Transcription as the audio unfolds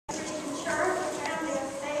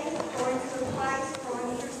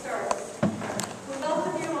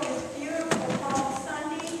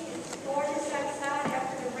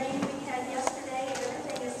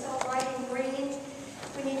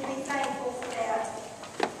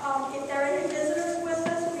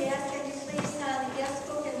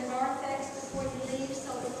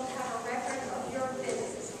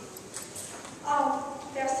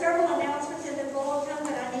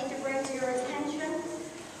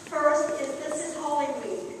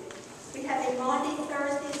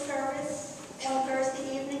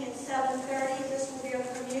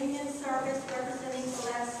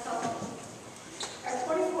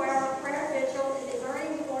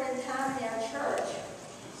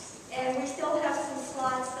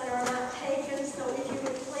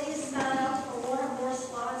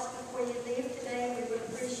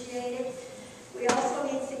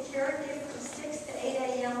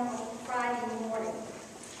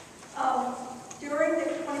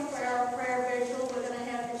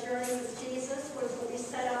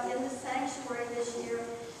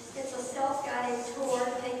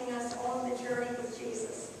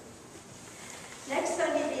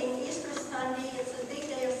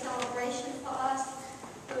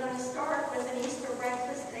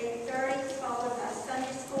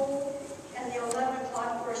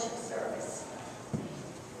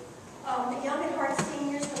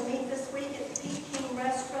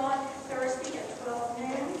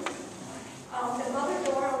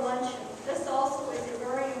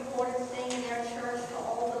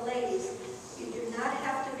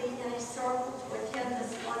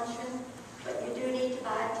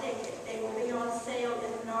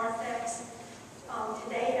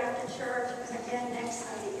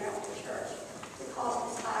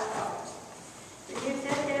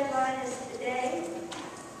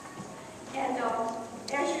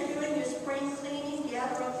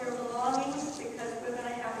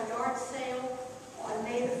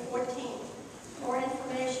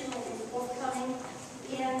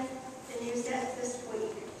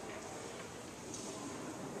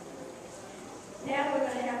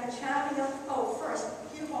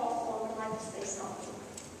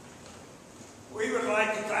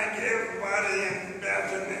thank everybody in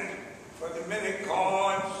Bethany for the many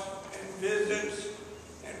cards and visits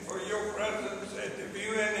and for your presence at the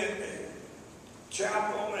viewing at the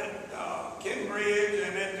chapel at Kinbridge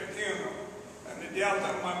and at the funeral and the death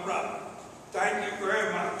of my brother. Thank you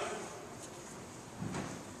very much.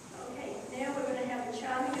 Okay, now we're going to have the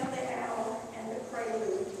chiming of the hour and the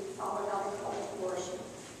prelude, followed by the call to worship.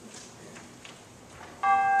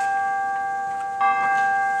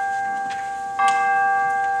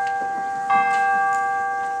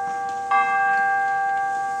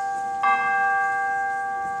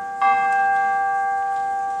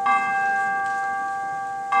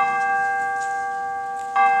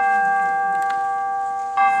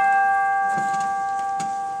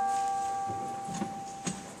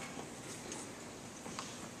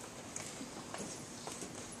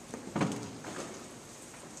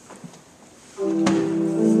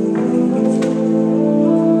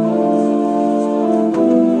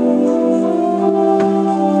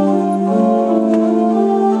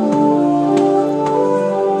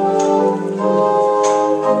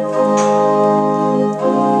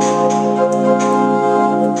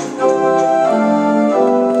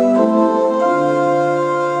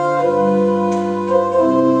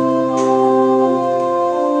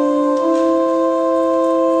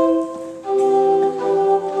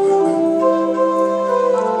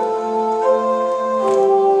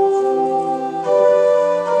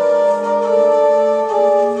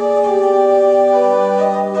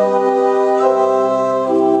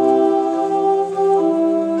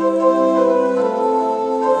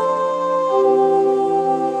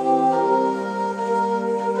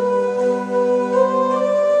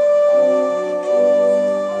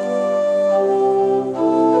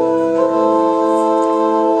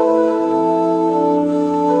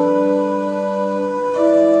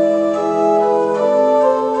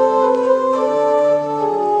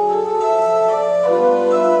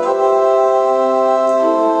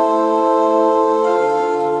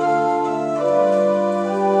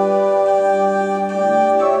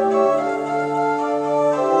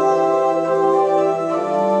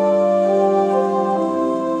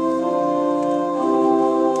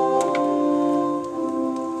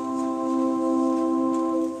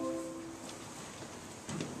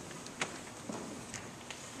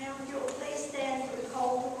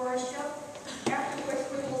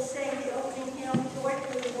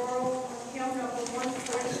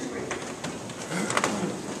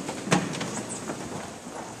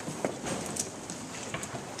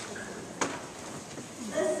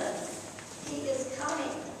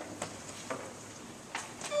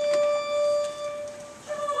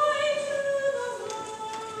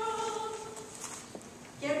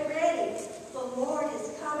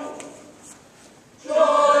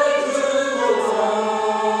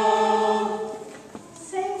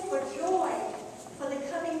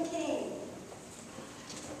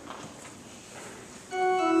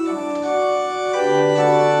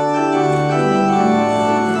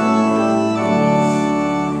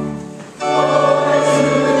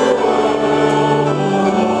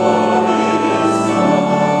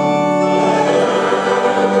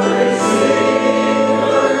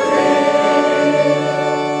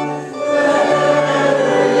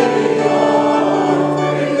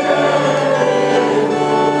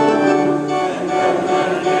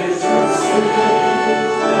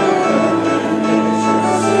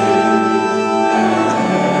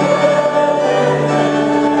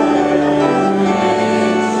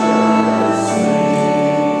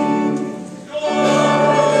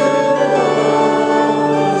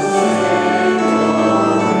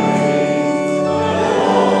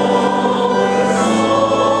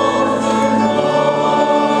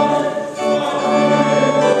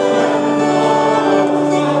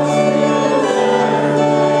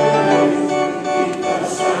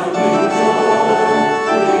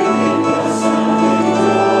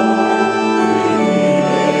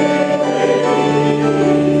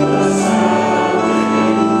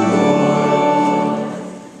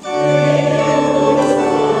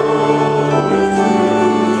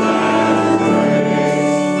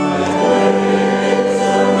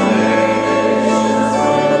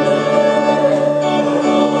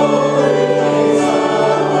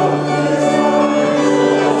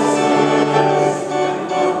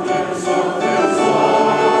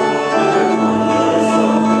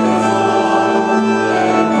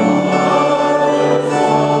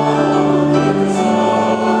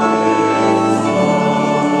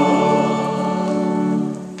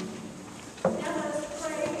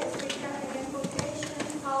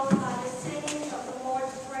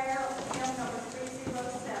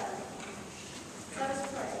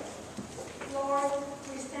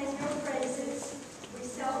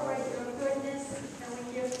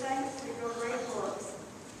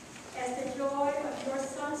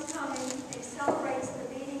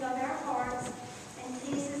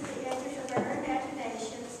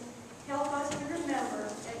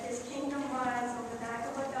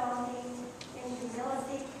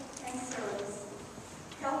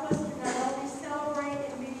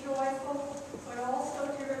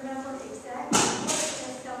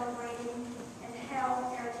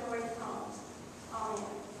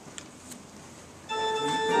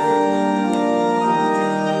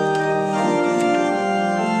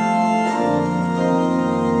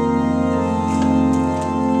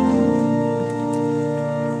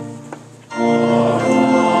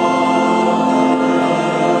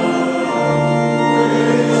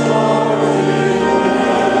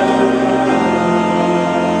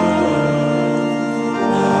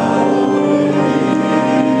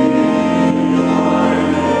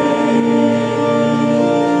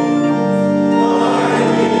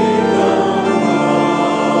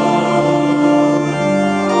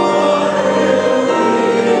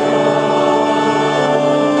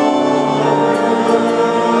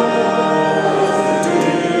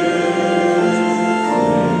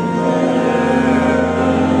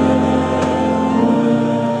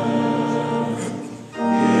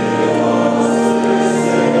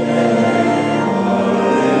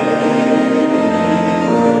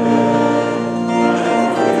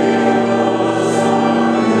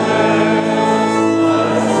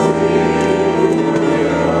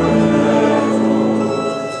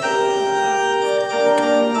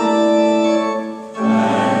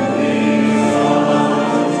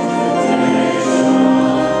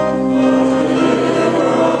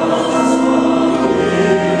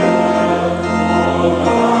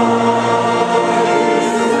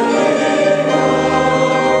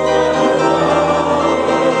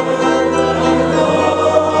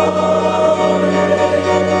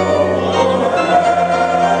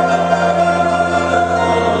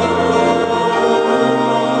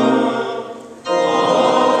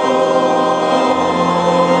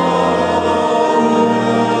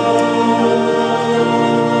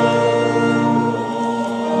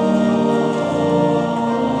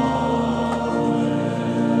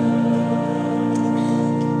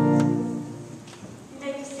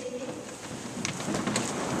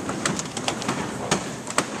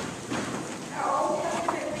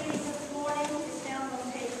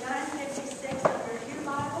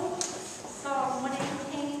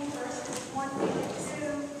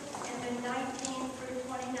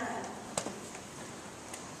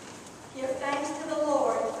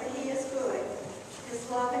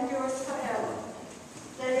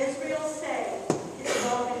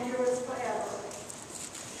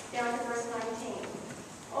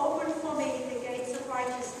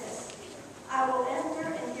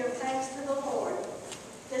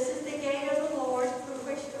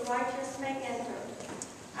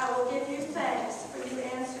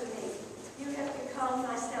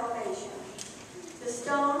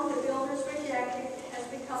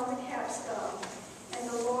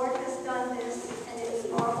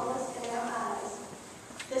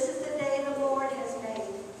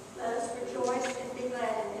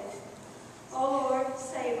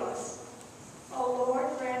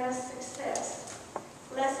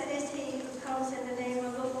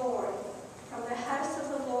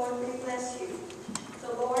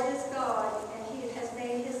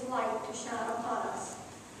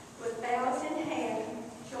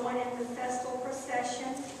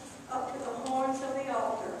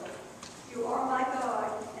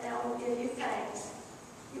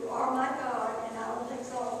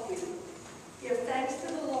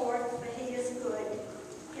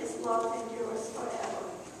 love endures forever.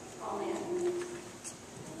 Amen.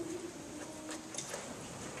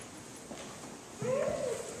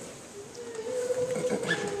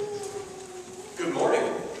 Good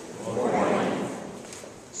morning. Good morning.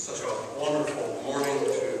 Such a wonderful morning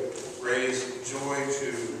to raise joy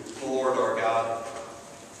to the Lord our God.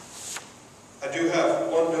 I do have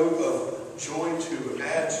one note of joy to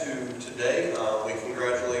add to today. We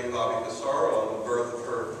congratulate Bobby Cassara on the birth of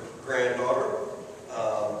her granddaughter,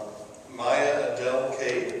 Maya Adele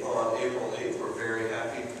Cade, on April 8th. We're very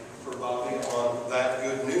happy for Bobby on that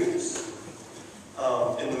good news.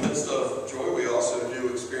 In the midst of joy, we also do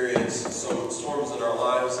experience some storms in our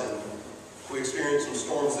lives, and we experienced some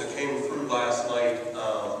storms that came through last night.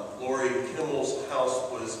 Lori Kimmel's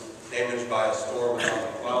house was damaged by a storm in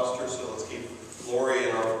Gloucester, so let's keep Lori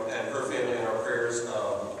and her family in our prayers.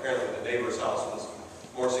 Apparently the neighbor's house was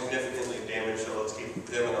more significantly damaged, so let's keep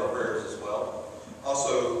them in our prayers as well.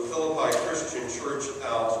 Also, Philippi Christian Church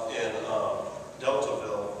out in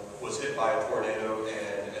Deltaville was hit by a tornado,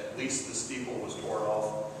 and at least the steeple was torn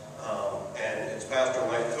off. And its pastor,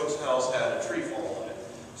 Mike Cook's house, had a tree fall on it.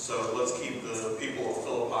 So let's keep the people of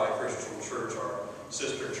Philippi Christian Church, our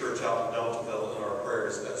sister church out in Deltaville, in our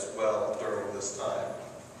prayers as well during this time.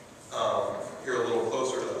 Here a little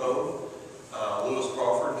closer to home, Lewis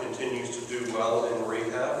Crawford continues to do well in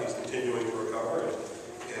rehab. He's continuing to recover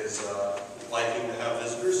and is liking to have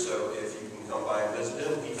visitors, so if you can come by and visit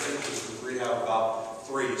him. He finishes his rehab about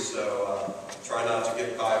 3, so try not to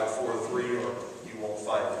get by before 3 or you won't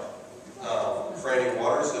find him. Franny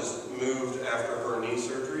Waters has moved after her knee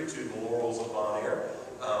surgery to the Laurels of Bon Air.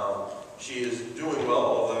 She is doing well,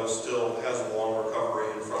 although still has a long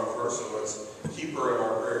recovery in front of her, so let's keep her in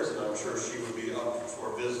our prayers, and I'm sure she would be up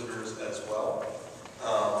for visitors as well.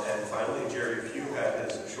 And finally, Jerry Pugh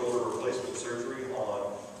had his shoulder replacement surgery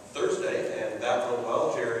on Thursday, and that went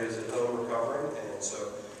well. Jerry is at home recovering, and so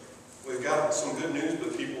we've got some good news,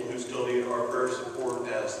 but people who still need our prayer support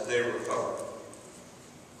as they recover.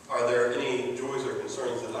 Are there any joys or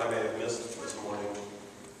concerns that I may have missed this morning,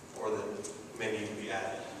 or that may need to be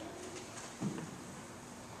added?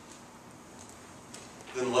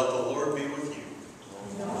 Then let the Lord be with you.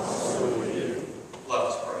 Let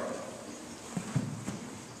us pray.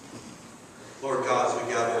 Lord God, as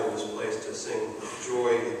we gather in this place to sing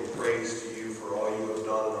joy and praise to you for all you have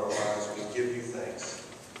done in our lives, we give you thanks.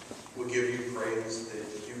 We give you praise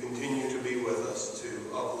that you continue to be with us, to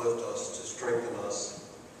uplift us, to strengthen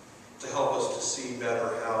us, to help us to see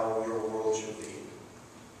better how your world should be.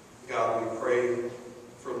 God, we pray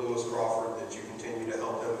for Lewis Crawford that you continue to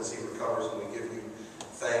help him as he recovers, and we give you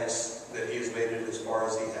thanks that he has made it as far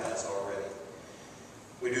as he has already.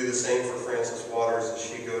 We do the same for Frances Waters as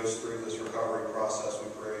she goes through this recovery process. We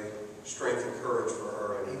pray strength and courage for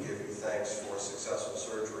her, and we give you thanks for successful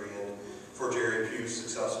surgery, and for Jerry Pugh's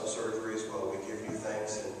successful surgery as well. We give you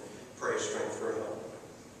thanks and pray strength for him.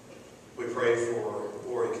 We pray for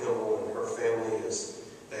Lori Kimball and her family as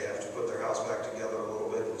they have to put their house back together a little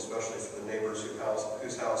bit, and especially for the neighbors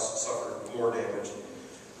whose house suffered more damage.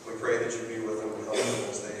 We pray that you be with them and help them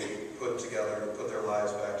as they put their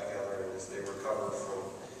lives back together, and as they recover from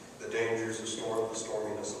the dangers of the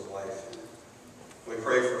storminess of life. We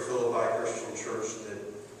pray for Philippi Christian Church that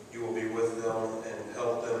you will be with them and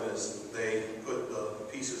help them as they put the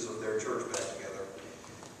pieces of their church back together,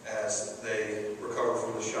 as they recover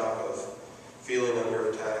from the shock of feeling under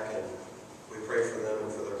attack. And we pray for them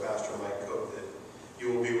and for their pastor, Mike Cook, that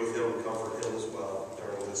you will be with him and comfort him as well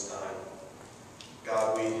during this time.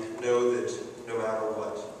 God, we know that no matter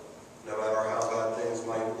what, no matter how bad things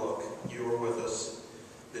might look, you are with us,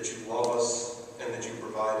 that you love us, and that you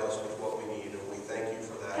provide us with what we need. And we thank you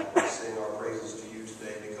for that. We sing our praises to you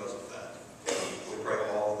today because of that. We pray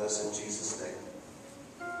all of this in Jesus' name.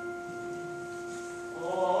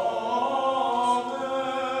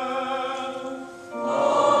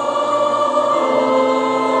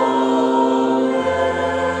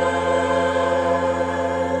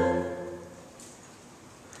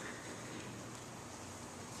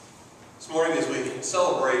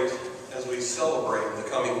 As we celebrate the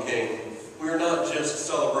coming King, we are not just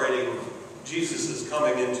celebrating Jesus'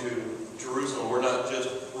 coming into Jerusalem. We're not just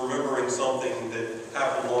remembering something that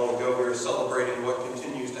happened long ago. We're celebrating what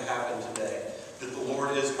continues to happen today. That the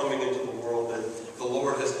Lord is coming into the world, that the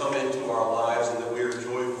Lord has come into our lives, and that we are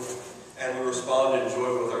joyful. And we respond in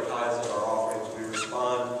joy with our tithes and our offerings. We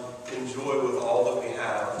respond in joy with all that we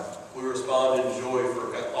have. We respond in joy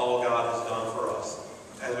for all God has done for us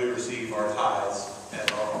as we receive our tithes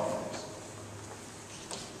and our offerings.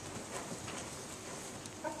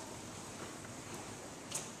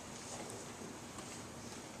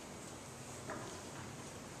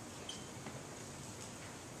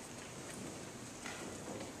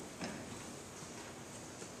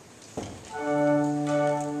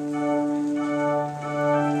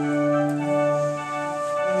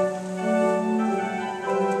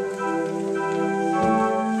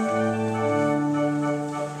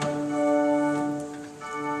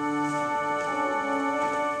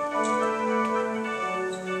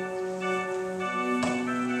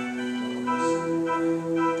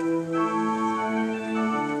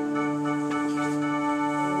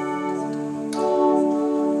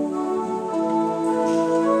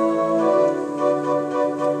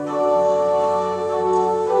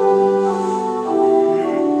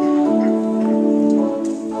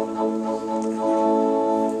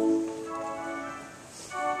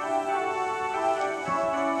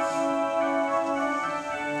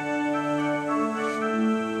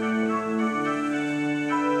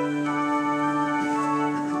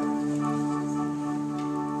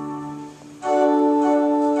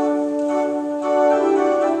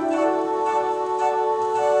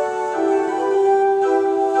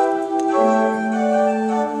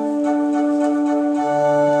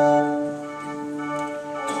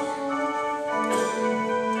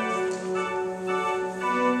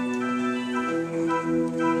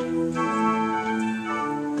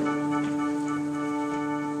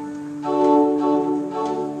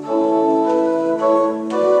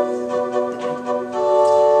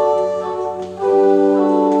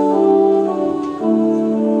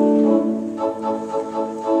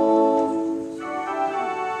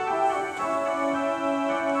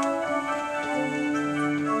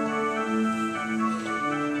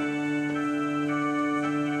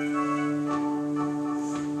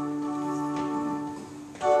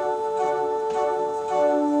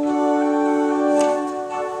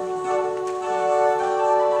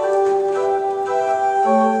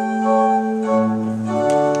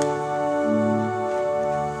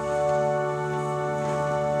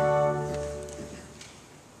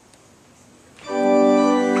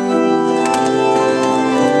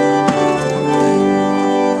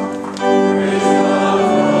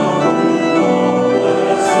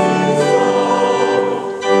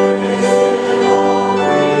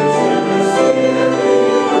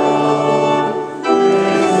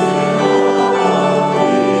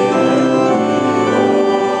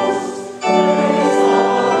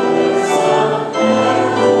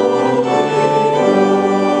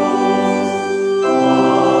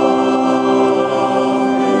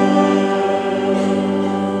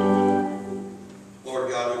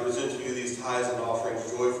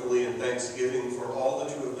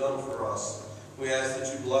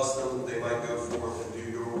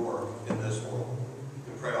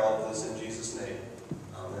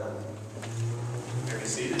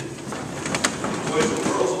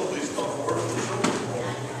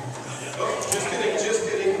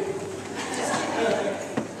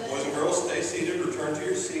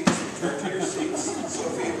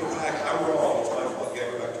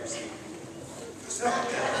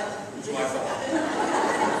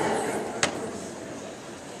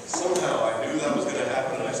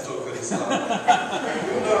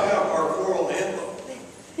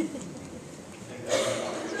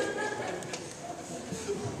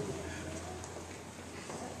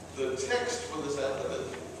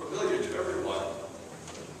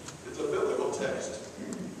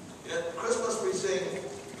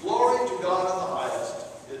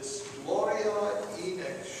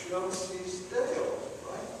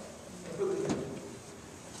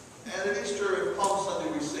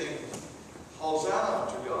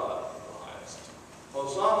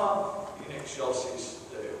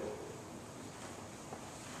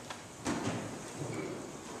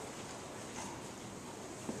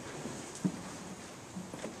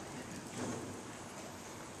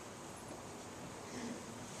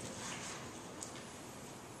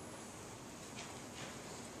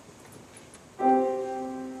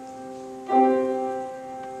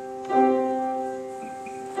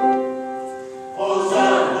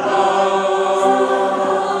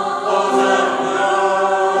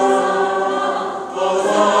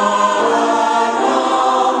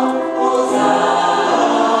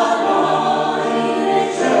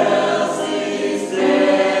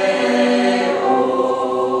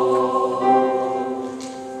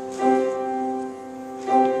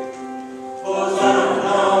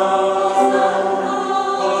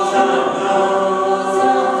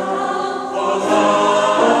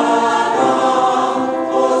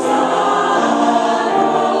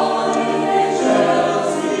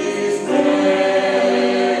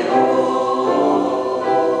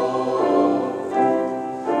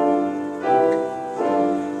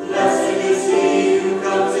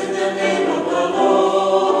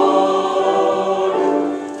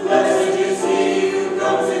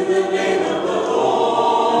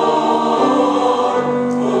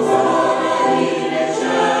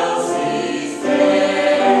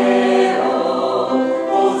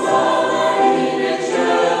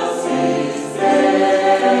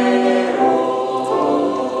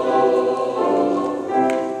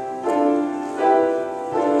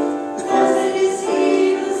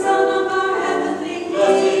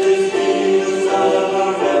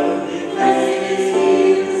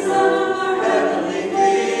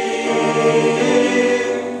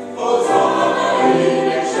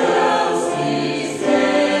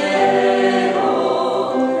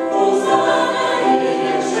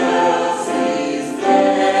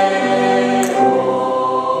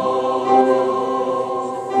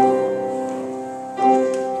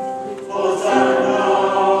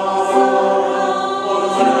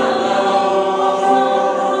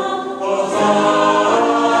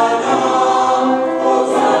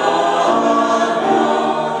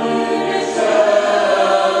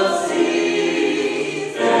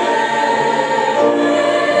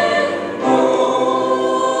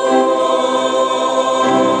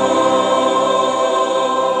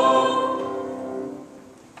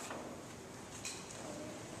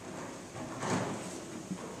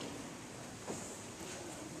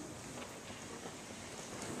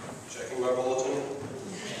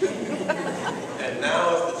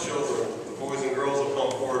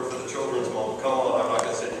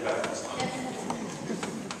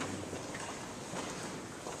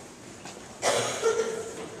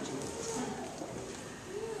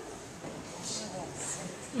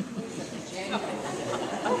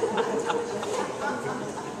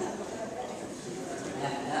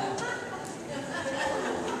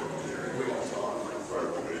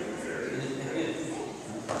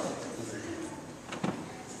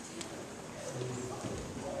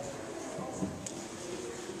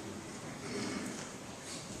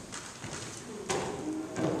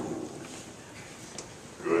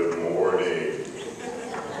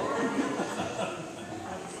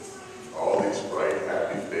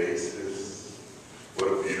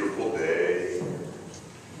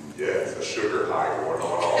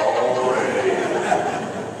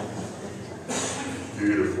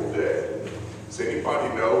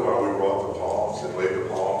 anybody know why we brought the palms and laid the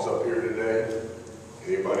palms up here today?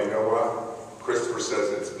 Anybody know why? Christopher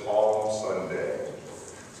says it's Palm Sunday.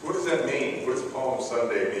 So what does that mean? What does Palm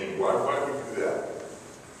Sunday mean? Why do we do that?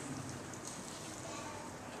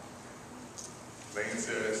 Lane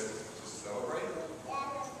says, just celebrate.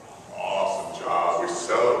 Awesome job. We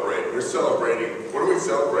celebrate. We're celebrating. What are we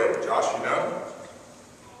celebrating? Josh, you know?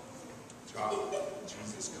 Josh,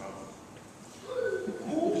 Jesus coming.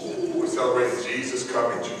 We're celebrating Jesus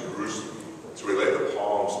coming to Jerusalem. So we lay the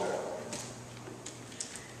palms down.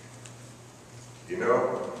 You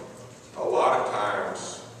know, a lot of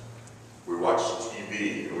times we watch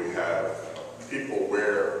TV and we have people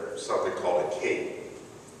wear something called a cape.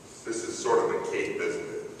 This is sort of a cape, isn't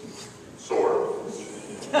it? Sort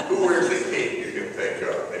of. Who wears a cape you can think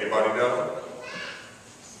of? Anybody know?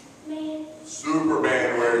 Man.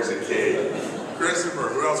 Superman wears a cape. Christopher,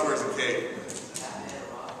 who else wears a cape?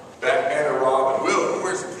 Batman and Robin. Will, who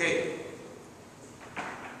wears a cape?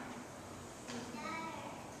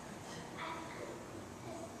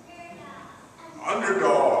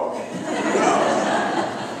 Underdog.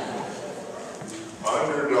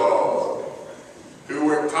 Underdog.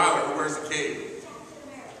 Tyler, who wears a cape?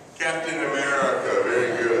 Captain America.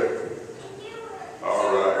 Very good.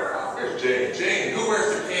 All right. Here's Jane. Jane, who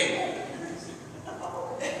wears a cape?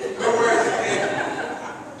 Who wears a cape?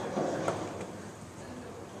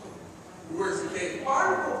 Who wears a cape?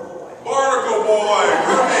 Barnacle Boy. Barnacle Boy.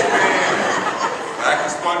 Mermaid Man. Back to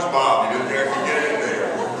SpongeBob. You didn't have to get in there.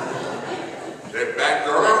 They're back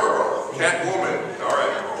to Catwoman. All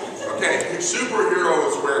right. Okay.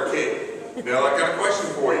 Superheroes wear a cape. Now I got a question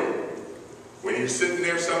for you. When you're sitting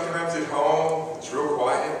there sometimes at home, it's real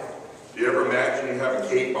quiet. Do you ever imagine you have a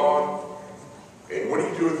cape on? And what do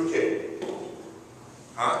you do with the cape?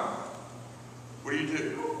 Huh? What do?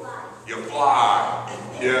 You fly.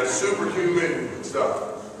 Yeah, superhuman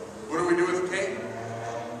stuff. What do we do with the cape?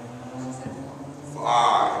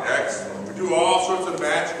 Fly. Excellent. We do all sorts of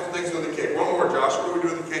magical things with the cape. One more, Josh. What do we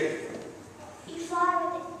do with the cape? You fly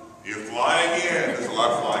with it. You fly again. There's a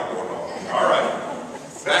lot of flying going on. All right.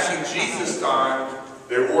 Back in Jesus' time,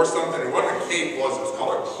 they wore something. It wasn't a cape, it was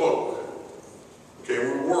called a cloak. Okay,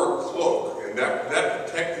 we wore a cloak, and that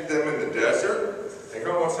protected them in the desert. Hang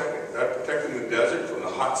on one second. That protected them in the desert from the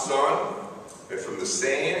hot sun and from the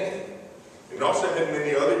sand. It also had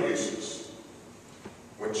many other uses.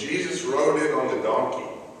 When Jesus rode in on the donkey,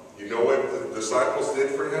 you know what the disciples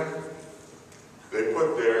did for him? They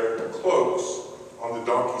put their cloaks on the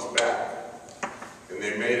donkey's back. And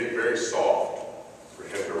they made it very soft for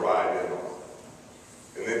him to ride in on.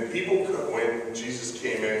 And then when Jesus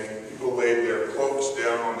came in, people laid their cloaks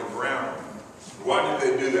down on the ground. Why did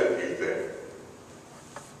they do that, do you think?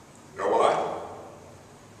 You know why?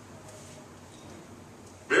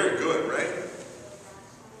 Very good, right?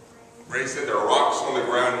 Ray said there are rocks on the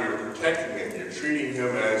ground, you're protecting him. You're treating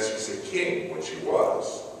him as he's a king, which he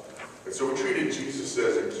was. And so we treated Jesus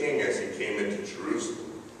as a king as he came into Jerusalem.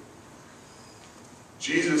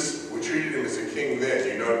 Jesus, we treated him as a king then.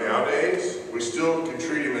 You know, nowadays, we still can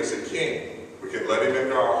treat him as a king. We can let him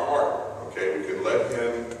into our heart, okay? We can let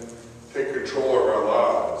him take control of our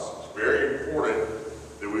lives. It's very important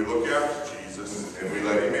that we look after Jesus and we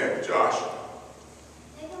let him in. Josh?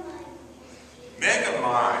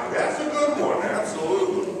 Megamind. That's a good one,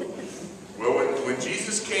 absolutely. Well, when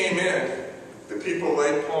Jesus came in, the people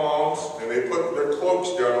laid palms and they put their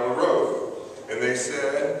cloaks down on the road. And they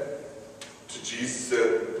said, Jesus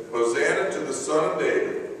said, Hosanna to the Son of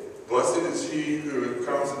David. Blessed is he who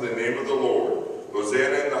comes in the name of the Lord.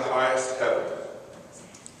 Hosanna in the highest heaven.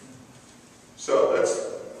 So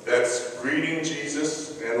that's greeting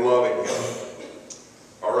Jesus and loving him.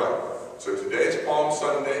 All right. So today is Palm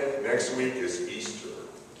Sunday. Next week is Easter.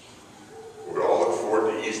 We all look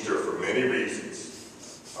forward to Easter for many reasons.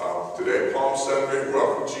 Today, Palm Sunday,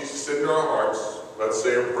 welcome Jesus into our hearts. Let's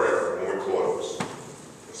say a prayer when we close.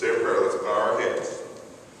 Say a prayer. Let's bow our heads.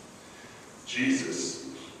 Jesus,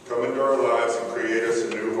 come into our lives and create us a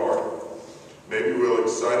new heart. Maybe we'll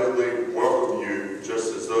excitedly welcome you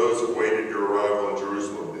just as those who awaited your arrival in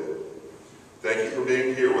Jerusalem did. Thank you for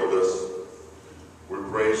being here with us. We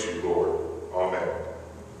praise you, Lord. Amen.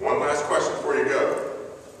 One last question before you go.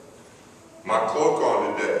 My cloak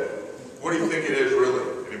on today. What do you think it is, really?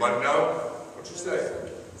 Anybody know? What'd you say?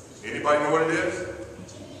 Anybody know what it is?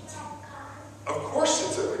 Of course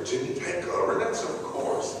it's a Virginia Tech cover. That's of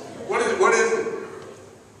course. What is it? What is it?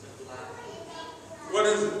 What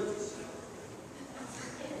is it?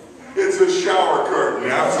 It's a shower curtain,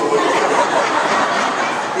 absolutely.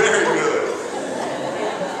 Very good.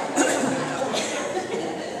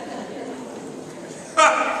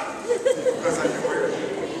 That's like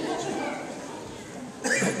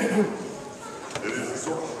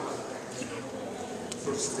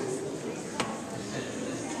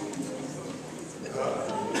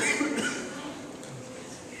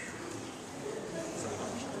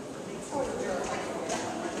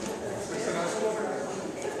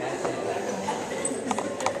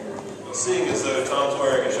Seeing as though Tom's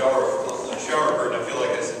wearing a shower curtain, I feel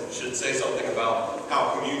like I should say something about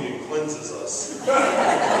how communion cleanses us.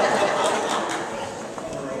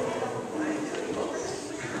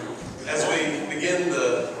 As we begin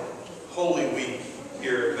the Holy Week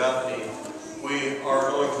here at Bethany, we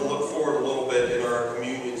are going to look forward a little bit in our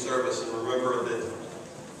communion service and remember that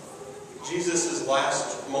Jesus'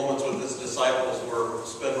 last moments with his disciples were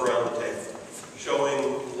spent around the table,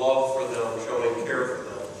 showing love for them, showing care for them,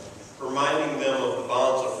 reminding them of the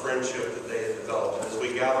bonds of friendship that they had developed. And as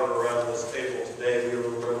we gather around this table today, we are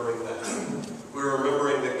remembering that. We're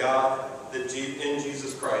remembering that God, that in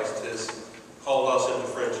Jesus Christ, has called us into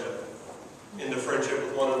friendship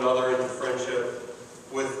with one another, into friendship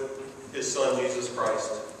with his Son, Jesus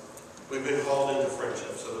Christ. We've been called into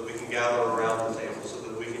friendship so that we can gather around the table, so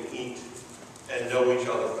that we can eat and know each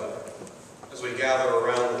other better. As we gather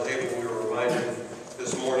around the table, we were reminded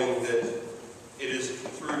this morning that it is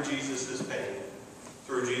through Jesus' pain,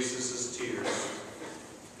 through Jesus' tears,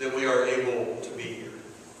 that we are able to be here.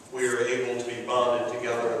 We are able to be bonded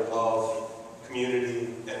together in love,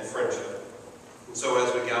 community, and friendship. And so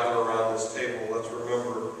as we gather around this table, let's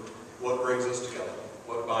remember what brings us together,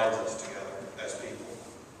 what binds us together as people.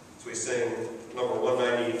 As we sing number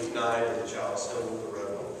 199 of the Chalice Hymn, the red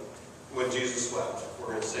one, When Jesus Wept. We're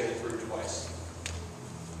going to sing it through twice.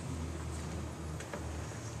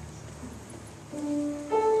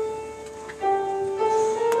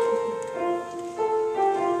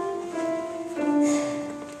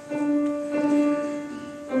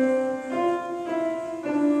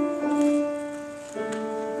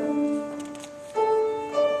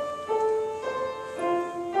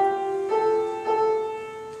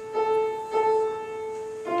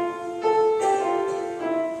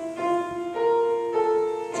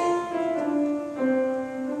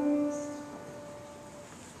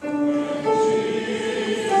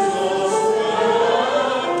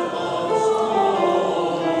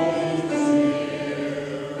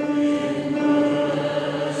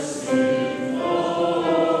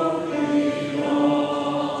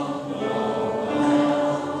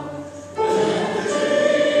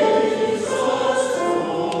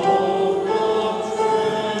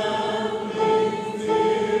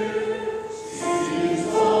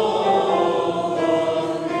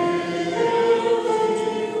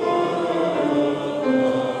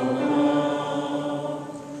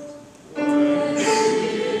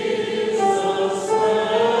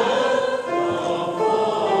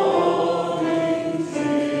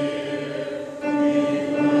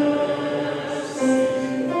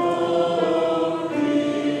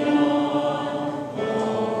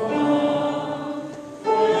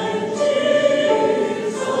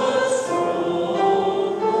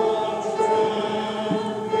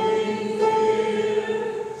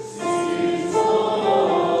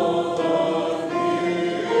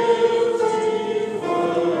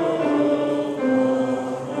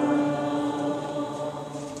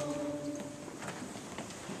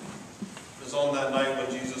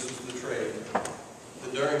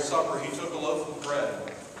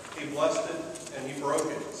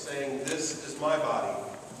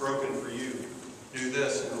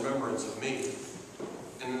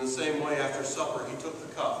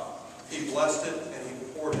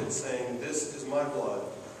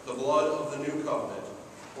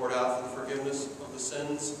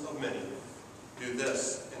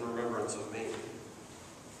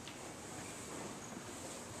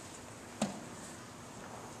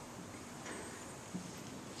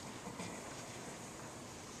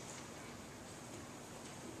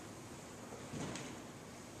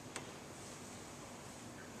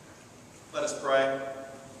 Let us pray.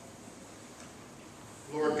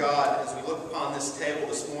 Lord God, as we look upon this table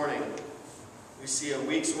this morning, we see a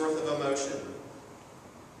week's worth of emotion.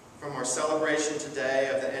 From our celebration today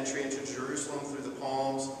of the entry into Jerusalem through the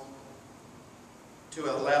Palms, to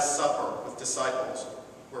a Last Supper with disciples,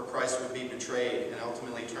 where Christ would be betrayed and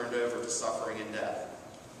ultimately turned over to suffering and death.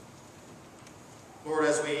 Lord,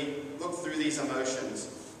 as we look through these emotions,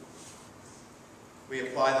 we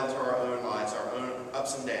apply them to our own lives, our own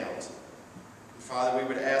ups and downs. And Father, we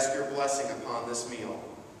would ask your blessing upon this meal,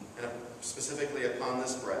 and specifically upon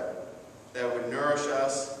this bread, that would nourish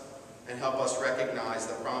us and help us recognize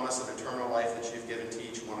the promise of eternal life that you've given to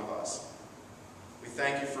each one of us. We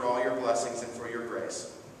thank you for all your blessings and for your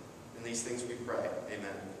grace. In these things we pray.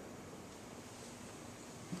 Amen.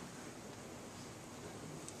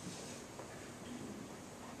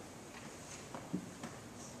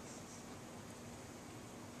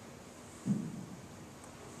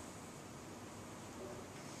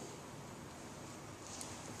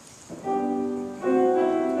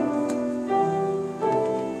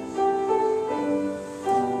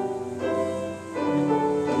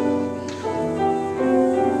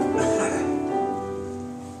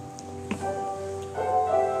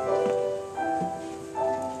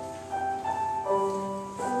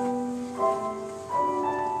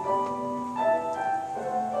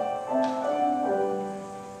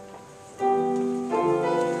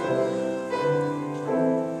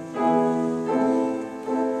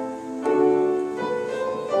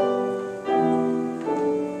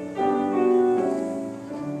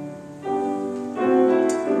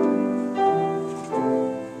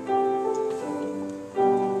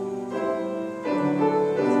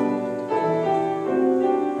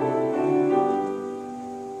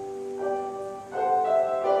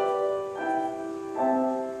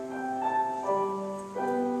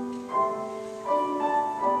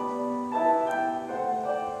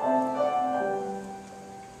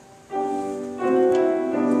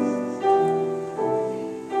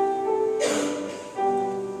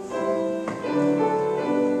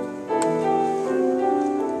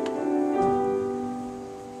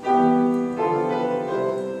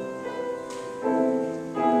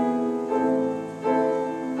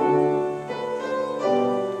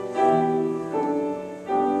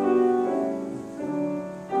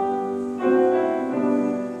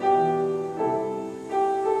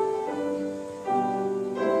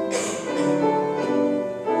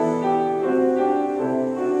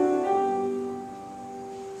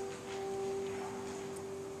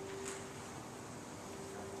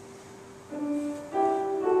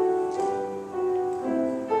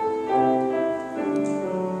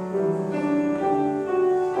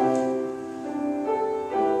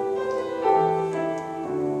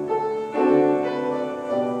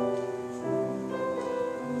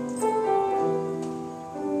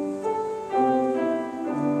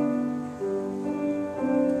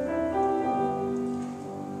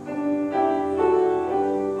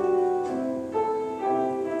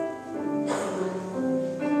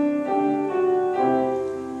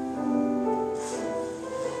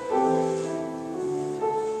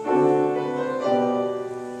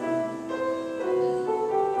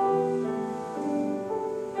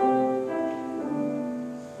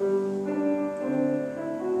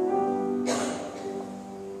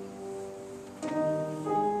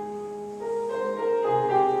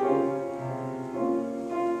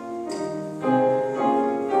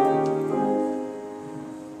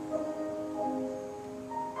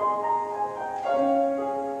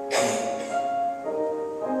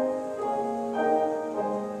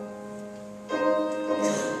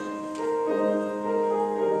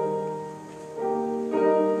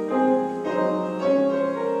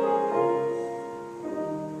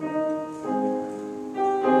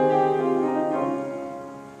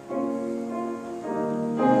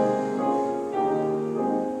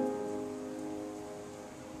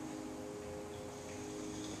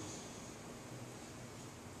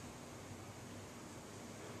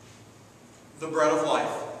 the bread of life.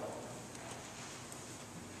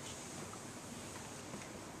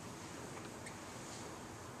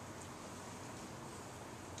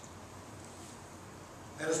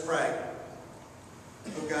 Let us pray.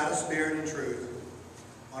 O God of spirit and truth,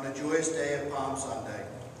 on a joyous day of Palm Sunday,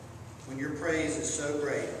 when your praise is so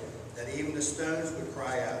great that even the stones would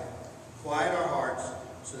cry out, quiet our hearts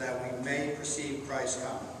so that we may perceive Christ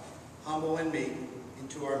come, humble and meek,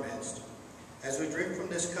 into our midst. As we drink from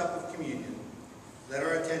this cup of communion, let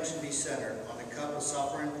our attention be centered on the cup of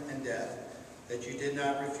suffering and death that you did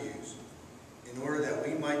not refuse, in order that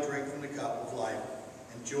we might drink from the cup of life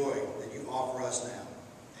and joy that you offer us now.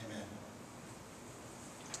 Amen.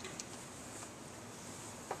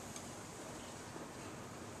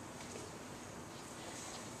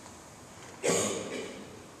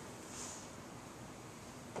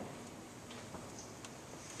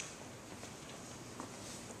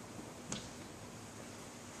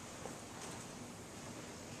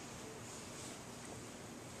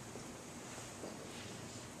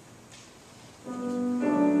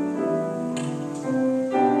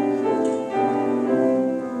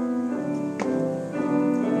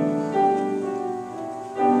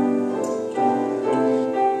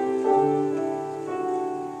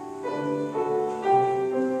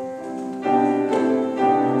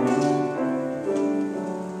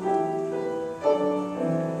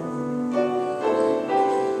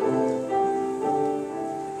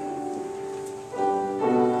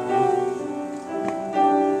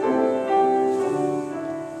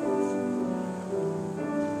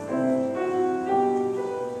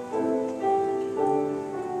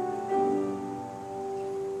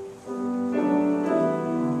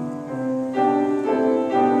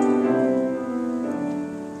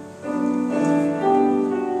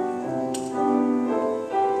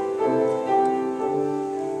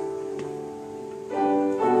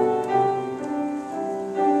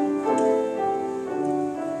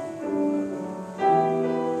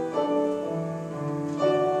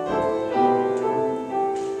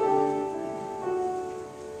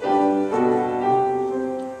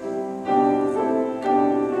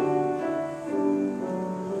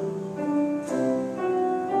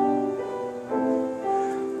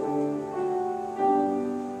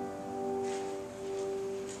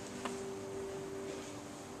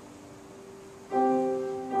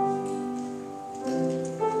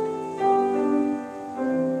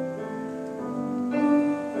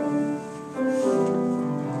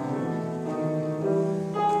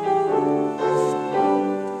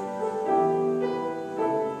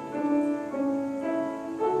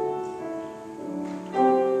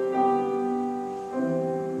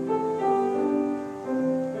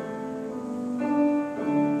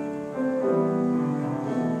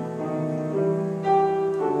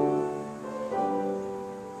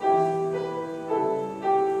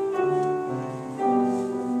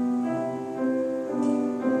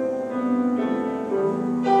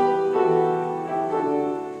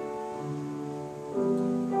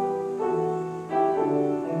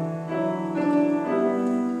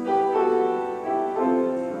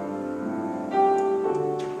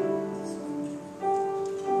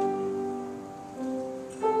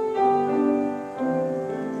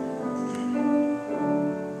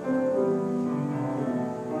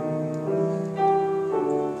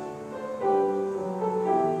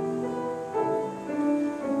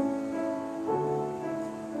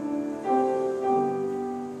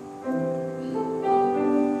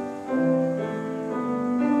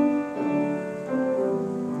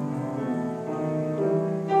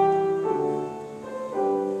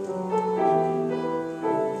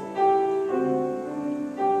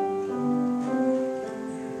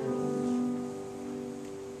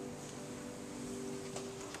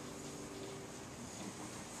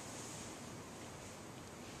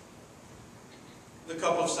 The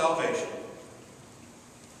cup of salvation.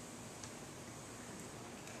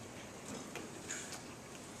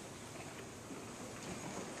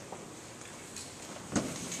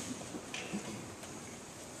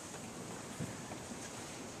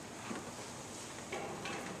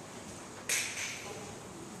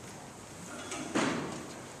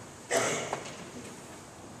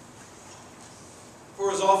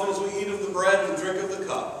 For as often as we eat of the bread and drink of the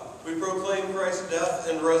cup, we proclaim Christ's death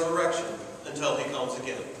and resurrection until he comes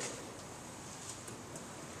again.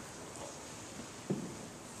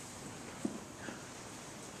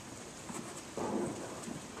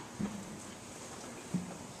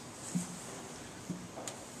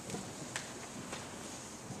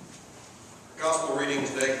 Gospel reading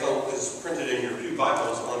today is printed in your pew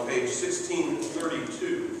Bibles on page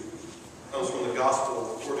 1632. It comes from the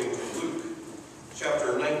Gospel according to Luke,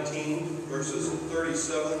 chapter 19. 19, verses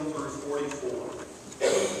 37 through 44.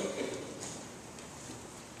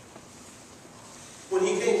 When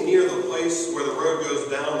he came near the place where the road goes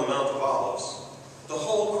down the Mount of Olives, the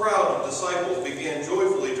whole crowd of disciples began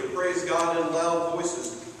joyfully to praise God in loud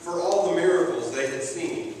voices for all the miracles they had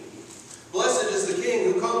seen. Blessed is the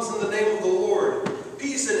King who comes in the name of the Lord.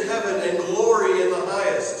 Peace in heaven and glory in the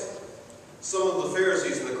highest. Some of the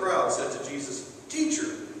Pharisees in the crowd said to Jesus, Teacher,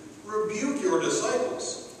 rebuke your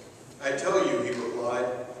disciples. I tell you, he replied,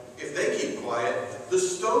 if they keep quiet, the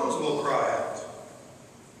stones will cry out.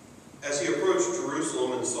 As he approached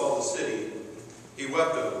Jerusalem and saw the city, he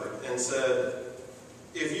wept over it and said,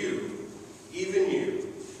 if you, even you,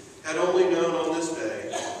 had only known on this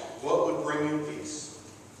day what would bring you peace.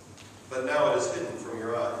 But now it is hidden from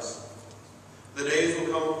your eyes. The days will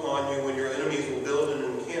come upon you when your enemies will build an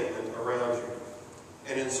encampment around you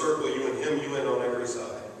and encircle you and hem you in on every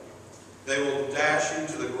side. They will dash you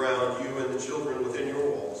to the ground, you and the children within your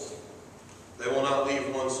walls. They will not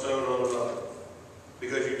leave one stone on another,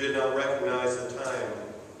 because you did not recognize the time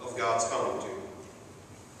of God's coming to you.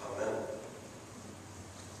 Amen.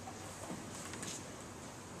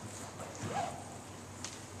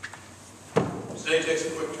 Today takes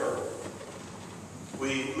a quick turn.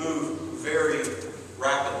 We move very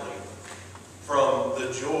rapidly from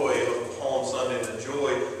the joy of Palm Sunday, the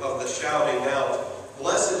joy of the shouting out,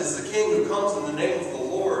 blessed is the King who comes in the name of the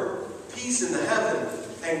Lord, peace in the heaven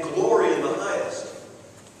and glory in the highest,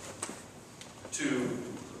 to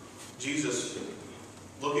Jesus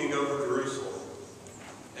looking over Jerusalem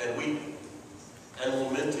and weeping and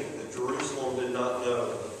lamenting that Jerusalem did not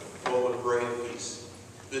know what would bring it peace,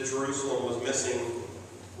 that Jerusalem was missing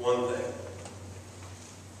one thing.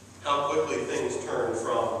 How quickly things turn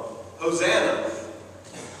from Hosanna,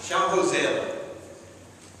 shout Hosanna.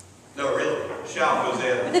 No, really, shout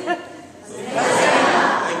Hosanna.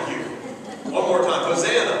 Thank you. One more time,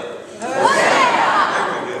 Hosanna. Hosanna.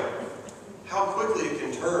 There we go. How quickly it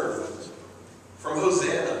can turn from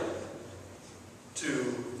Hosanna to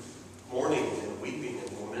mourning and weeping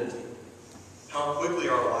and lamenting. How quickly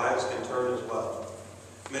our lives can turn as well.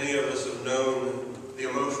 Many of us have known the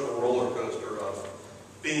emotional roller coaster of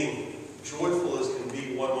being joyful as can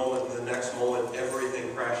be one moment and the next moment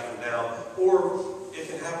everything crashing down. Or it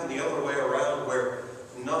can happen the other way around where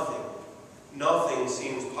nothing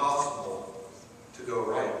seems possible to go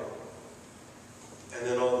right. And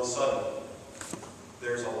then all of a sudden,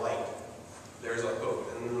 there's a light. There's a hope.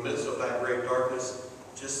 And in the midst of that great darkness,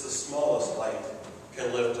 just the smallest light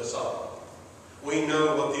can lift us up. We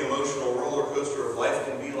know what the emotional roller coaster of life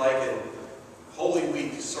can be like, and Holy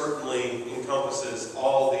Week certainly encompasses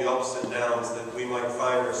all the ups and downs that we might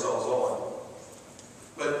find ourselves on.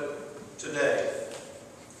 But today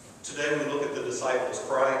we look at the disciples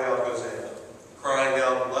crying out, Hosanna, crying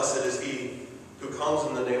out, blessed is he who comes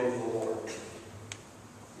in the name of the Lord.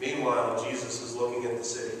 Meanwhile, Jesus is looking at the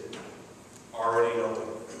city, already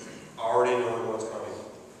knowing what's coming.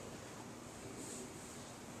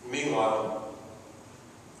 Meanwhile,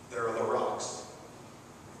 there are the rocks.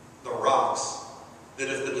 The rocks that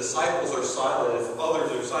if the disciples are silent, if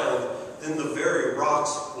others are silent, then the very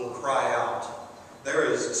rocks will cry out. There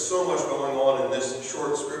is so much going on in this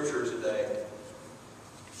short scripture today.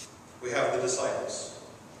 We have the disciples.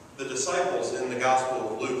 The disciples in the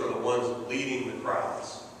Gospel of Luke are the ones leading the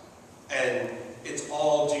crowds. And it's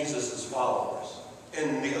all Jesus' followers.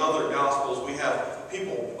 In the other Gospels, we have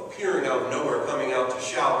people appearing out of nowhere, coming out to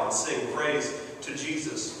shout and sing praise to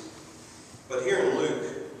Jesus. But here in Luke,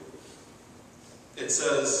 it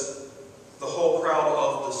says the whole crowd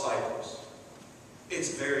of disciples.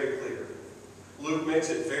 It's very clear. Luke makes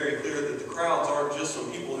it very clear that the crowds aren't just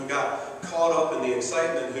some people who got caught up in the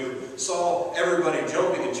excitement, who saw everybody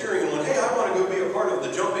jumping and cheering and went, hey, I want to go be a part of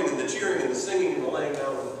the jumping and the cheering and the singing and the laying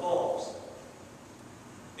down of the palms.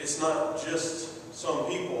 It's not just some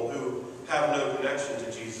people who have no connection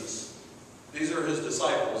to Jesus. These are his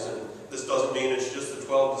disciples, and this doesn't mean it's just the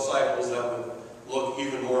 12 disciples. That would look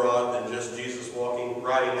even more odd than just Jesus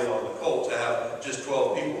riding in on the colt, to have just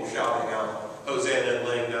 12 people shouting out Hosanna and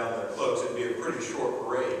laying down their cloaks. It'd be a pretty short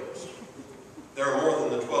parade. There are more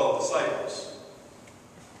than the 12 disciples.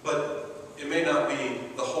 But it may not be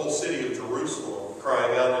the whole city of Jerusalem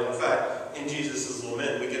crying out. And in fact, in Jesus'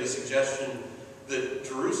 lament, we get a suggestion that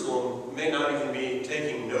Jerusalem may not even be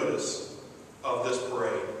taking notice of this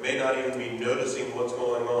parade, may not even be noticing what's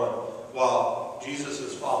going on, while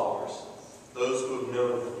Jesus' followers, those who have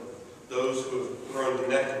known him, those who have grown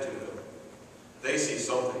connected to him, they see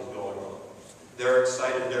something's going on. They're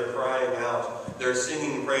excited, they're crying out, they're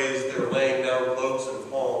singing praise, they're laying down cloaks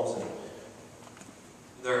and palms, and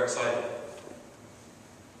they're excited.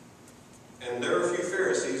 And there are a few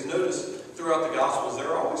Pharisees. Notice throughout the Gospels,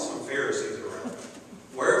 there are always some Pharisees around.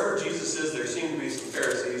 Wherever Jesus is, there seem to be some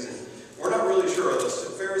Pharisees. And we're not really sure. Are the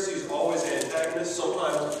Pharisees always antagonists?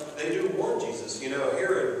 Sometimes they do warn Jesus. You know,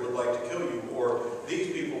 Herod would like to kill you, or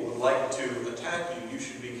these people would like to attack you. You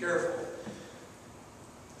should be careful.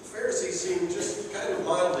 The Pharisees seem just kind of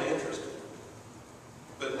mildly interested.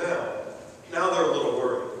 But now they're a little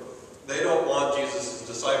worried. They don't want Jesus'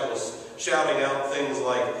 disciples shouting out things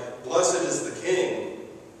like, "Blessed is the King,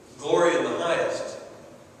 glory in the highest."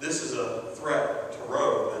 This is a threat to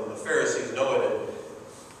Rome, and the Pharisees know it. And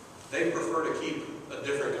they prefer to keep a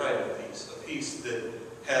different kind of peace, a peace that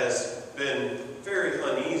has been very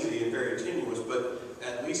uneasy and very tenuous, but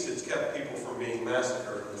at least it's kept people from being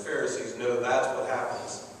massacred. And the Pharisees know that's what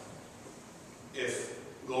happens if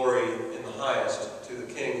glory in the highest to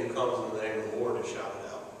the King who comes in the name of the Lord is shouted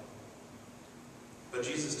out. But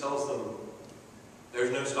Jesus tells them,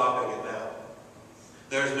 there's no stopping it now.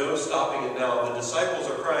 There's no stopping it now. The disciples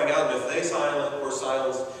are crying out, and if they were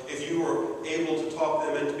silenced, if you were able to talk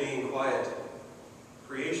them into being quiet,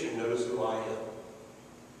 creation knows who I am.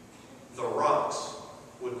 The rocks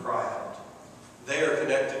would cry out. They are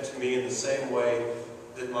connected to me in the same way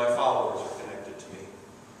that my followers are connected to me.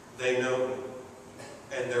 They know me.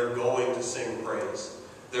 And they're going to sing praise.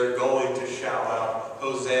 They're going to shout out,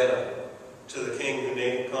 Hosanna to the King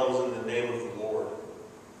who comes in the name of the Lord.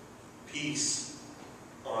 Peace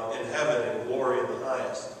in heaven and glory in the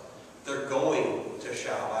highest. They're going to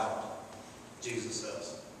shout out, Jesus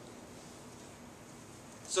says.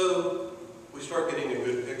 So we start getting a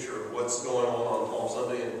good picture of what's going on Palm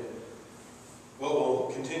Sunday and what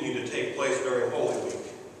will continue to take place during Holy Week.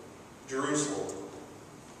 Jerusalem,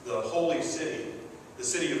 the holy city, the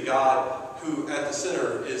city of God, who at the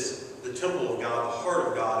center is the temple of God, the heart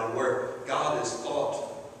of God, and where God is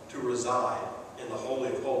thought to reside in the Holy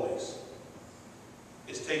of Holies,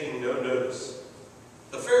 is taking no notice.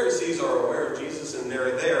 The Pharisees are aware of Jesus and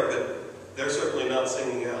they're there, but they're certainly not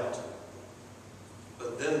singing out.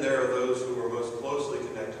 But then there are those who are most closely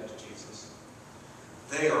connected to Jesus.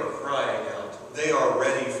 They are crying out. They are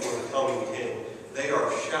ready for the coming King. They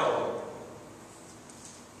are shouting.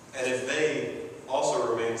 And if they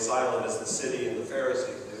also remain silent as the city and the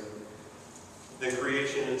Pharisees do, then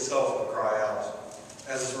creation itself will cry out.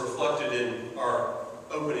 As is reflected in our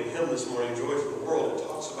opening hymn this morning, Joy for the World, it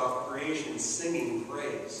talks about creation singing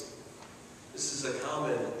praise. This is a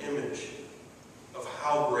common image of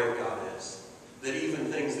how great God is. That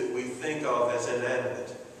even things that we think of as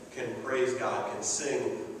inanimate can praise God, can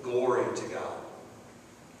sing glory to God.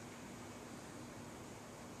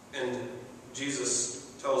 And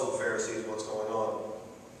Jesus tells the Pharisees what's going on.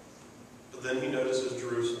 But then he notices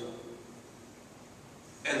Jerusalem.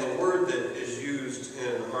 And the word that is used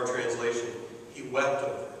in our translation, he wept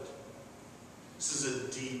over it. This is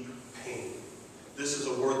a deep pain. This is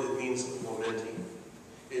a word that means lamenting.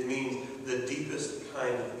 It means the deepest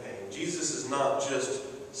kind of pain. Jesus is not just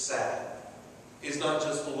sad. He's not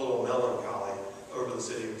just a little melancholy over the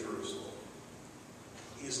city of Jerusalem.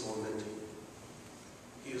 He is lamenting.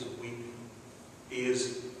 He is weeping. He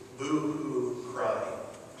is boo-hoo crying.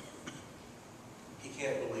 He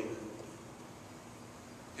can't believe it.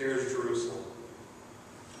 Here's Jerusalem,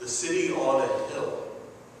 the city on a hill,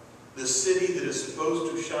 the city that is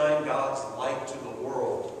supposed to shine God's light to the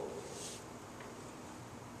world.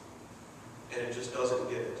 And it just doesn't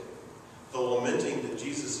get it. The lamenting that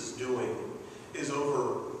Jesus is doing is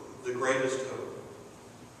over the greatest hope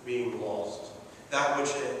being lost. That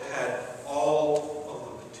which had all of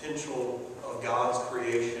the potential of God's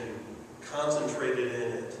creation concentrated in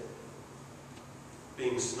it,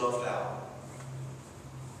 being snuffed out.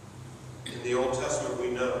 In the Old Testament,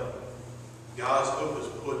 we know God's hope is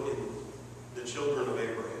put in the children of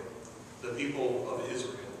Abraham, the people of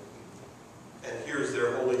Israel. And here's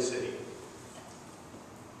their holy city.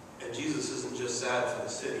 And Jesus isn't just sad for the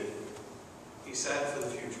city. He's sad for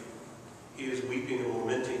the future. He is weeping and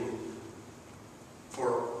lamenting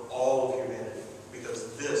for all of humanity,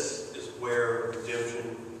 because this is where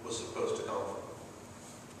redemption was supposed to come from.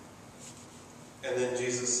 And then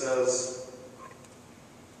Jesus says,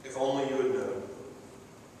 if only you had known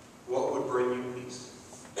what would bring you peace,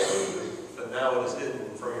 but now it is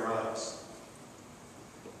hidden from your eyes.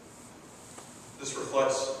 This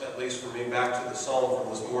reflects, at least for me, back to the psalm from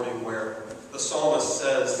this morning where the psalmist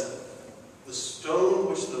says, the stone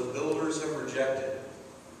which the builders have rejected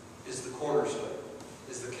is the cornerstone,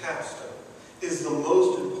 is the capstone, is the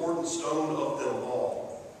most important stone of them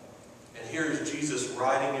all. And here is Jesus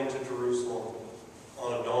riding into Jerusalem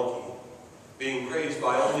on a donkey, being praised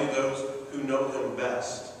by only those who know him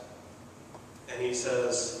best. And he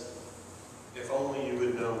says, If only you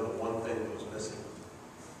had known the one thing that was missing.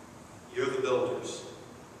 You're the builders.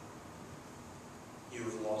 You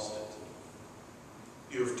have lost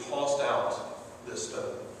it. You have tossed out this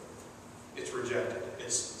stone. It's rejected.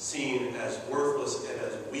 It's seen as worthless and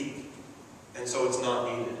as weak, and so it's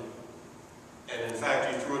not needed. And in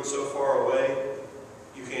fact, you threw it so far away,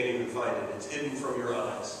 you can't even find it. It's hidden from your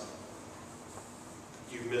eyes.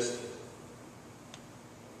 You've missed it.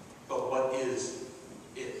 But what is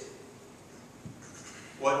it?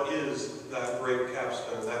 What is that great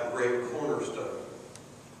capstone, that great cornerstone,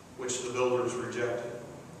 which the builders rejected?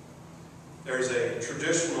 There's a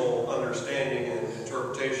traditional understanding and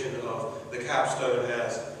interpretation of the capstone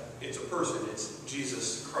as it's a person, it's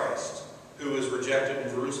Jesus Christ, who is rejected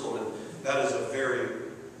in Jerusalem, and that is a very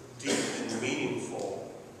deep and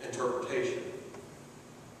meaningful interpretation.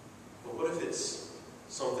 But what if it's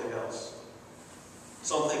something else?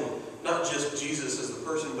 Something, not just Jesus as the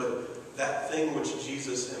person, but that thing which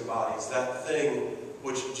Jesus embodies, that thing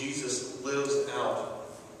which Jesus lives out,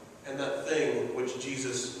 and that thing which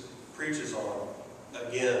Jesus preaches on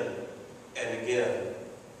again and again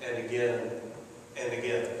and again and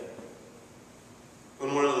again.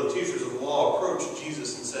 When one of the teachers of the law approached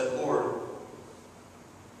Jesus and said, "Lord,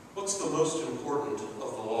 what's the most important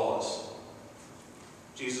of the laws?"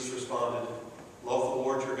 Jesus responded, "Love the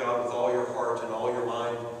Lord your God with all your heart and all your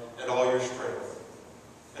mind and all your strength.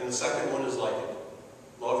 And the second one is like it.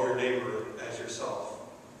 Love your neighbor as yourself."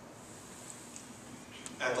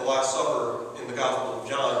 At the Last Supper in the Gospel of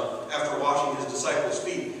John, after washing his disciples'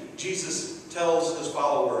 feet, Jesus tells his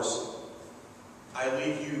followers, "I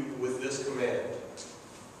leave you with this command.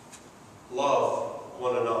 Love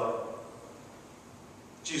one another."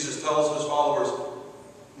 Jesus tells his followers,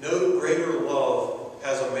 "No greater love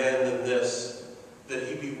has a man than this, that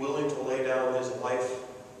he be willing to lay down his life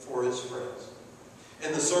for his friends."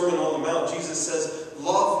 In the Sermon on the Mount, Jesus says,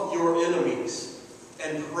 "Love your enemies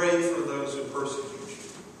and pray for those who persecute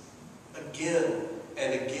you." Again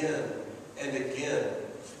and again and again.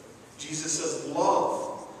 Jesus says,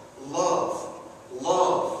 love, love,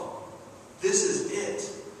 love. This is it.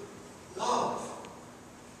 Love.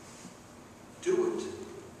 Do it.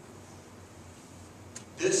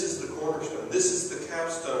 This is the cornerstone. This is the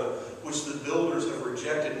capstone which the builders have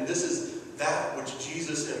rejected. And this is that which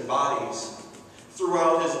Jesus embodies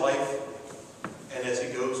throughout his life and as he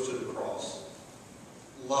goes to the cross.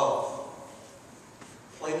 Love.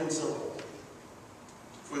 Plain and simple.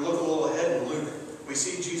 If we look a little ahead in Luke, we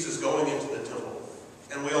see Jesus going into the temple.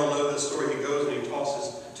 And we all know this story. He goes and he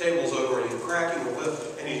tosses tables over and he's cracking the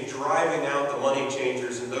whip and he's driving out the money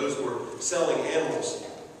changers and those who are selling animals.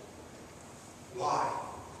 Why?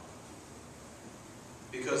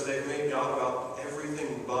 Because they've made God about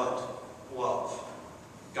everything but love.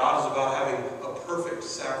 God is about having a perfect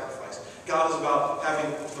sacrifice. God is about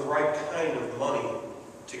having the right kind of money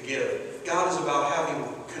to give. God is about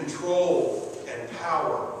having control and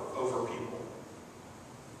power over people.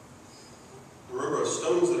 Remember,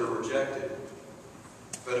 stones that are rejected.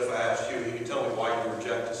 But if I asked you, you could tell me why you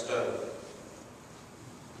reject a stone.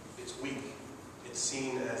 It's weak. It's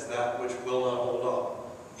seen as that which will not hold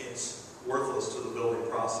up. It's worthless to the building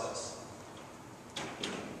process.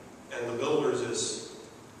 And the builders, as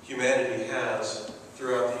humanity has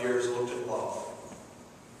throughout the years, looked at love.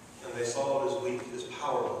 And they saw it as weak, as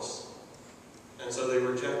powerless. And so they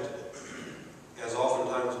rejected it. As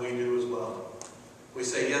oftentimes we do as well. We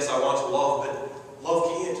say, yes, I want to love, but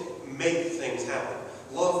love can't make things happen.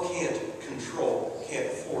 Love can't control, can't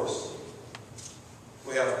force.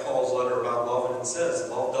 We have Paul's letter about love, and it says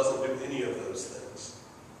love doesn't do any of those things.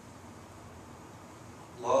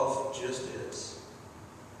 Love just is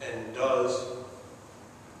and does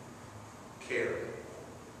care,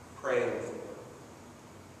 praying for,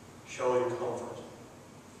 showing comfort.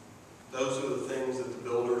 Those are the things that the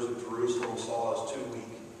builders of Jerusalem saw as too weak.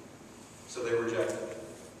 So they rejected it.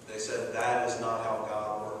 They said that is not how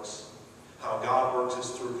God works. How God works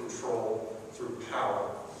is through control, through power,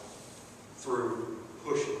 through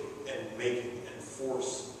pushing and making and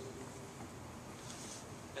force.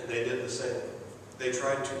 And they did the same. They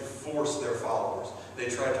tried to force their followers. They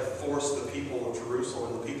tried to force the people of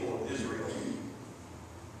Jerusalem and the people of Israel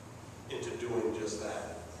into doing just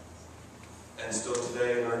that. And still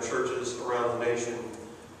today in our churches around the nation,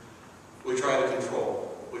 we try to control.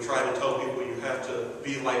 We try to tell people you have to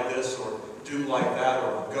be like this or do like that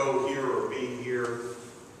or go here or be here.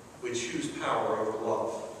 We choose power over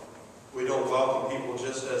love. We don't welcome people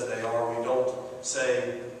just as they are. We don't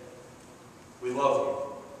say, we love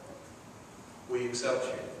you. We accept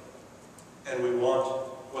you. And we want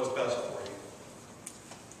what's best for you.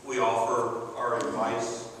 We offer our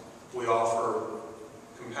advice. We offer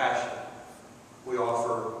compassion. We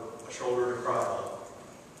offer a shoulder to cry on.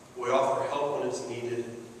 We offer help when it's needed,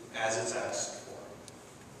 as it's asked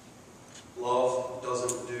for. Love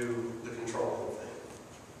doesn't do the controlling thing.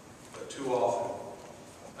 But too often,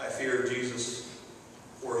 I fear Jesus,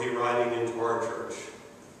 were he riding into our church,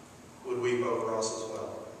 would weep over us as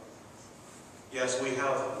well. Yes, we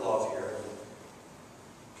have love here.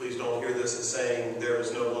 Please don't hear this as saying there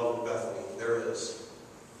is no love in Bethany. There is.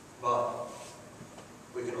 But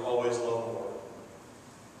we can always love more.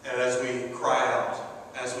 And as we cry out,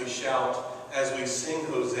 as we shout, as we sing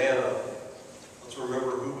Hosanna, let's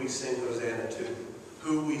remember who we sing Hosanna to.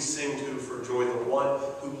 Who we sing to for joy. The one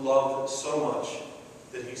who loved so much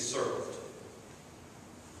that he served.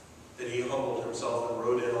 That he humbled himself and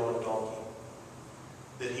rode in on a donkey.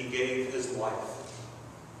 That he gave his life,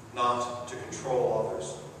 not to control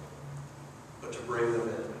others, but to bring them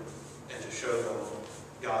in and to show them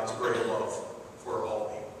God's great love for all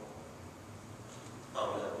people.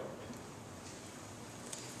 Amen.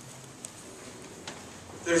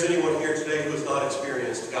 If there's anyone here today who has not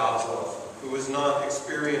experienced God's love, who has not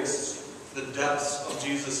experienced the depths of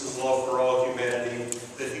Jesus' love for all humanity,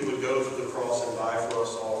 that he would go to the cross and die for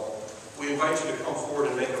us all, we invite you to come forward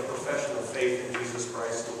and make a profession of faith in Jesus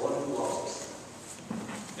Christ, the one who loves us.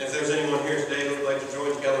 And if there's anyone here today who would like to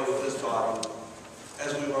join together with this body,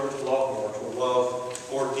 as we learn to love more, to love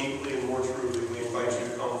more deeply and more truly, we invite you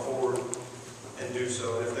to come forward and do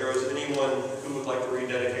so. And if there is anyone who would like to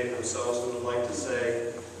rededicate themselves, who would like to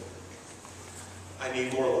say, I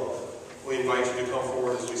need more love, we invite you to come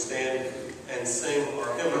forward as we stand and sing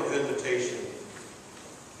our hymn of invitation.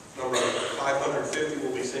 Number 550,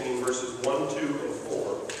 we'll be singing verses 1, 2, and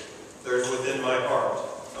 4. There's Within My Heart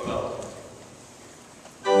a Melody.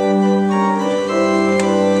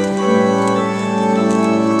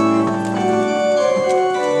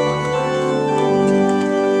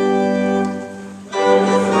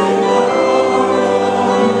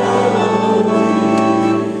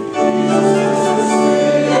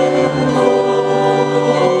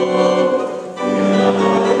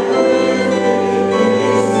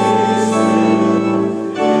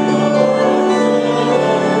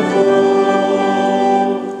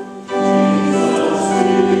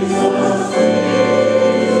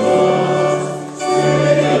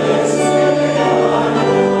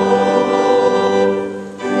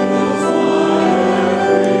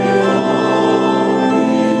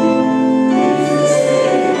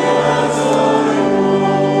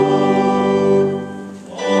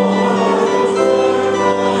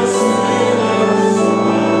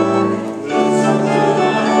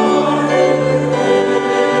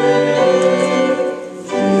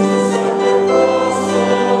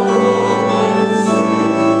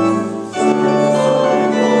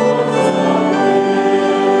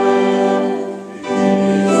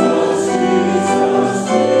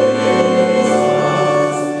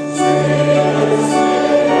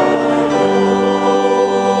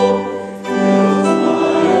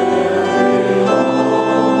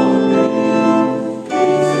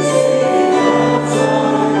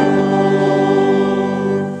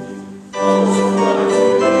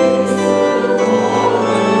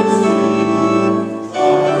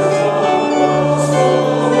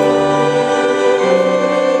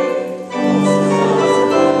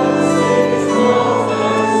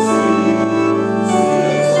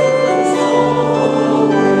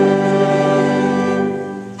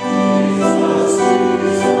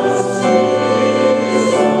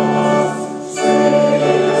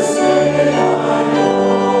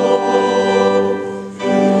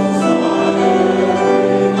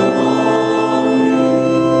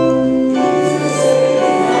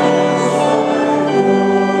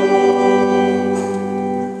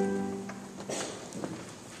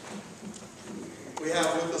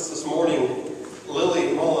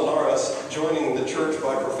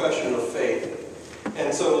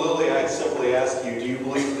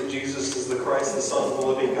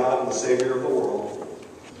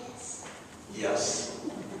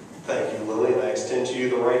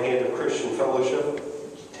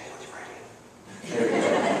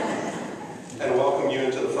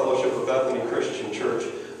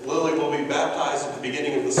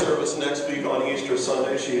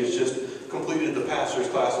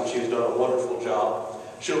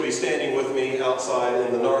 She'll be standing with me outside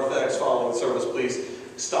in the narthex following the service. Please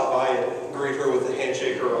stop by and greet her with a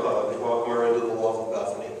handshake or a hug and welcome her into the love of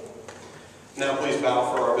Bethany. Now please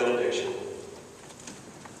bow for our benediction.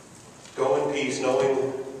 Go in peace,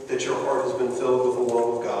 knowing that your heart has been filled with the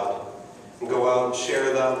love of God. And go out and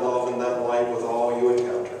share that love and that light with all you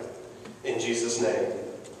encounter. In Jesus' name,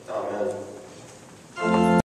 amen.